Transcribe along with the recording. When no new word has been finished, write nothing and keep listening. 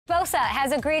Bosa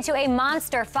has agreed to a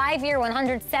monster 5-year,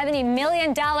 $170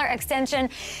 million extension.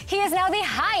 He is now the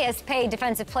highest paid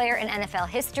defensive player in NFL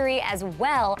history, as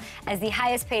well as the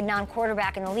highest paid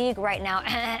non-quarterback in the league right now.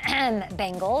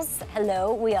 Bengals,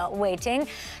 hello, we are waiting.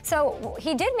 So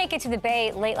he did make it to the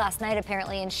Bay late last night,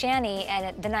 apparently, in Shanny,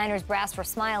 and the Niners brass were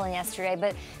smiling yesterday.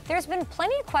 But there's been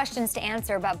plenty of questions to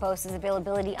answer about Bosa's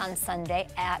availability on Sunday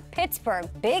at Pittsburgh.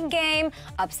 Big game,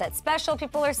 upset special,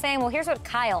 people are saying. Well, here's what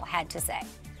Kyle had to say.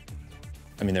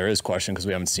 I mean, there is question because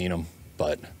we haven't seen him,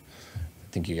 but I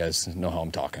think you guys know how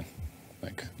I'm talking.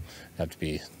 Like,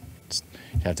 you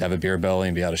have to have a beer belly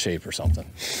and be out of shape or something.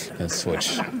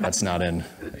 That's not in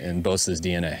Bosa's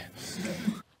DNA.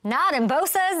 Not in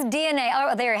Bosa's DNA.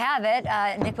 Oh, there you have it.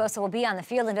 Nick Bosa will be on the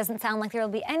field, and doesn't sound like there will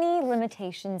be any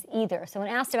limitations either. So when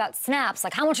asked about snaps,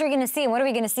 like how much are we going to see and what are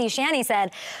we going to see, Shanny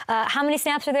said, how many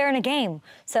snaps are there in a game?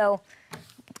 So,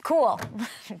 cool.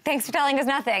 Thanks for telling us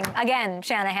nothing. Again,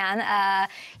 Shanahan.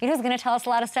 You know who's going to tell us a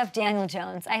lot of stuff? Daniel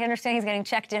Jones. I understand he's getting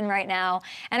checked in right now.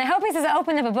 And I hope he's as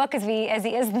open of a book as he is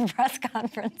in the press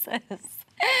conferences.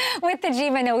 With the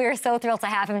G-Man, I know we are so thrilled to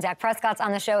have him. Dak Prescott's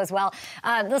on the show as well.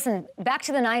 Listen, back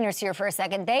to the Niners here for a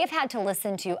second. They've had to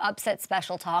listen to upset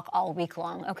special talk all week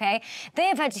long, okay? They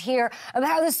have had to hear about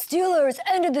how the Steelers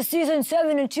ended the season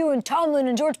 7-2 and Tomlin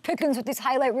and George Pickens with these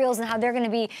highlight reels and how they're going to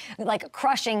be, like,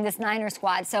 crushing this Niners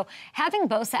squad. So having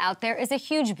Bosa out there is a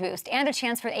huge boost and a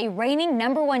chance for a reigning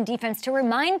 #1 defense to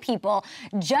remind people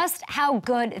just how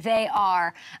good they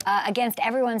are against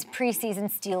everyone's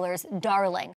preseason Steelers darling.